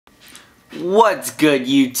What's good,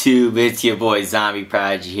 YouTube? It's your boy Zombie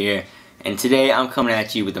Prodigy here, and today I'm coming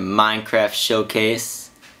at you with a Minecraft showcase.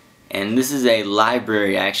 And this is a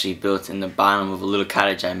library I actually built in the bottom of a little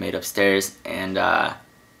cottage I made upstairs, and I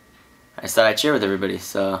just thought I'd share with everybody.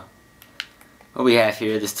 So what we have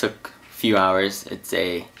here, this took a few hours. It's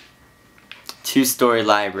a 2-story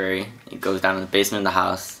library. It goes down to the basement of the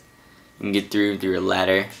house. You can get through a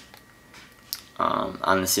ladder.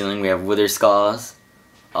 On the ceiling we have wither skulls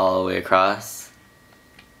all the way across.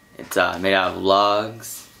 It's made out of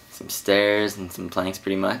logs, some stairs, and some planks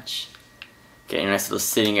pretty much. Got a nice little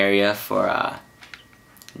sitting area for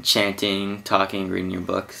enchanting, talking, reading your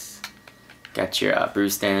books. Got your brew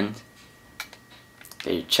stand.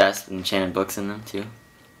 Got your chest with enchanted books in them too.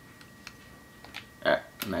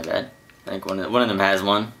 My bad. I think one of them has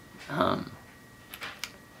one. I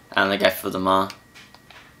don't think I filled them all.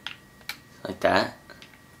 Like that.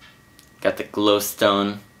 Got the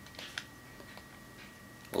glowstone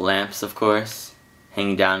lamps, of course,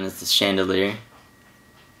 hanging down as the chandelier.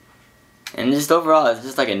 And just overall, it's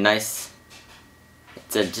just like a nice,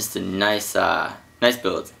 just a nice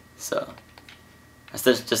build. So I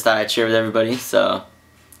just thought I'd share with everybody. So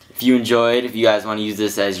if you enjoyed, if you guys want to use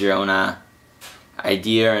this as your own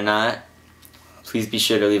idea or not, please be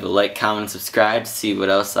sure to leave a like, comment, and subscribe to see what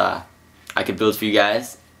else I could build for you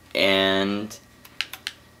guys. And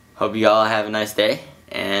hope you all have a nice day,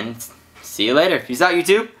 and see you later. Peace out,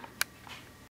 YouTube.